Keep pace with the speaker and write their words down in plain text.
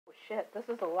shit, this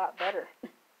is a lot better.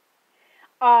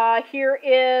 Here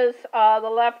is the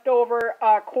leftover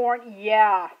corn.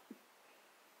 Yeah.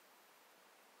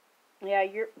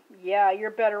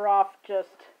 You're better off just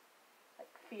like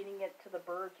feeding it to the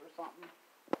birds or something.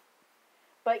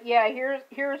 But yeah, here's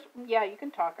you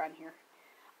can talk on here.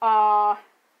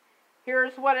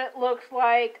 Here's what it looks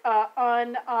like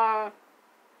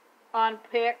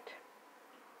unpicked.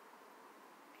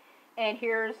 And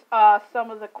here's some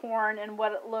of the corn and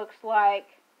what it looks like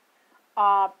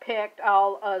picked.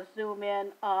 I'll zoom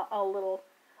in a little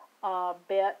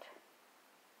bit.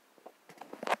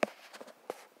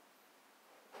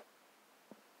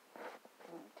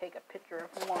 Take a picture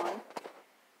of one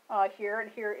here, and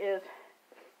here is,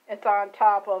 it's on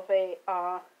top of a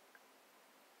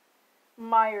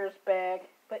Myers bag,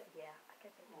 but yeah, I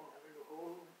guess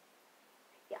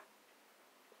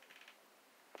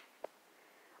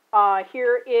yeah.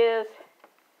 Here is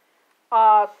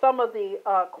some of the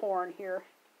corn here.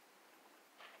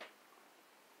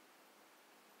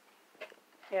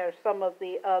 There's some of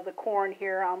the corn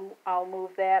here. I'll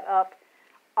move that up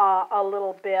a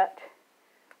little bit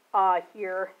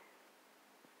here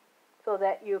so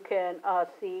that you can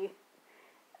see.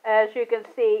 As you can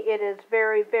see, it is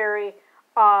very, very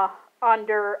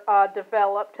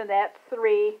underdeveloped, and that's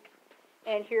 3.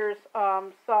 And here's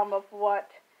some of what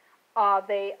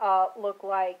they look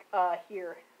like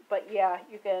here. But yeah,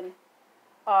 you can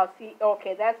see.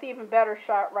 Okay, that's even better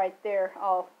shot right there.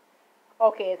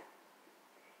 Okay.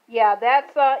 Yeah,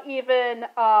 that's even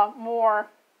more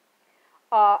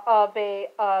of a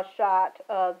shot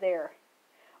there.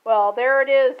 Well, there it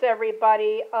is,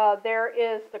 everybody. There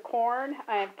is the corn.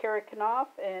 I am Carrie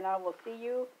Knopf, and I will see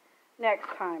you next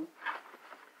time.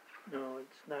 No,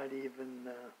 it's not even...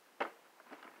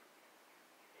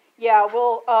 Yeah,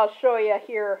 we'll show you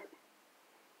here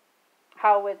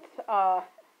how it's how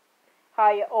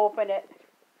you open it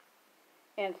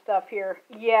and stuff here.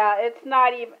 Yeah, it's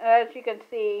not even, as you can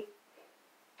see,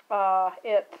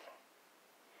 it's,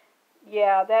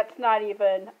 yeah, that's not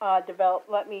even developed.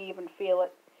 Let me even feel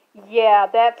it. Yeah,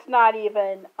 that's not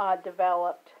even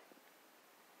developed.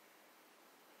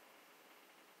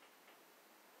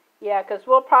 Yeah, because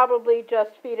we'll probably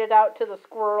just feed it out to the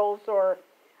squirrels or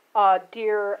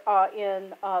deer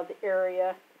in the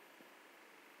area.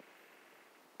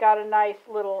 Got a nice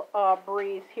little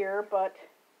breeze here, but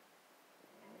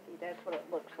see, that's what it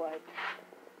looks like.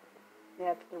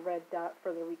 That's the red dot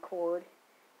for the record,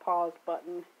 pause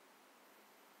button.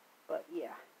 But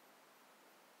yeah.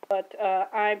 But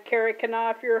I'm Carrie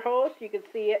Knopf, your host. You can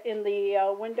see it in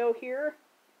the window here.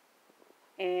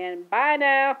 And bye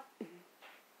now.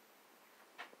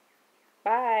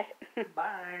 Bye.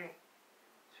 Bye.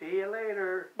 See you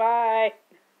later. Bye.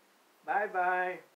 Bye-bye.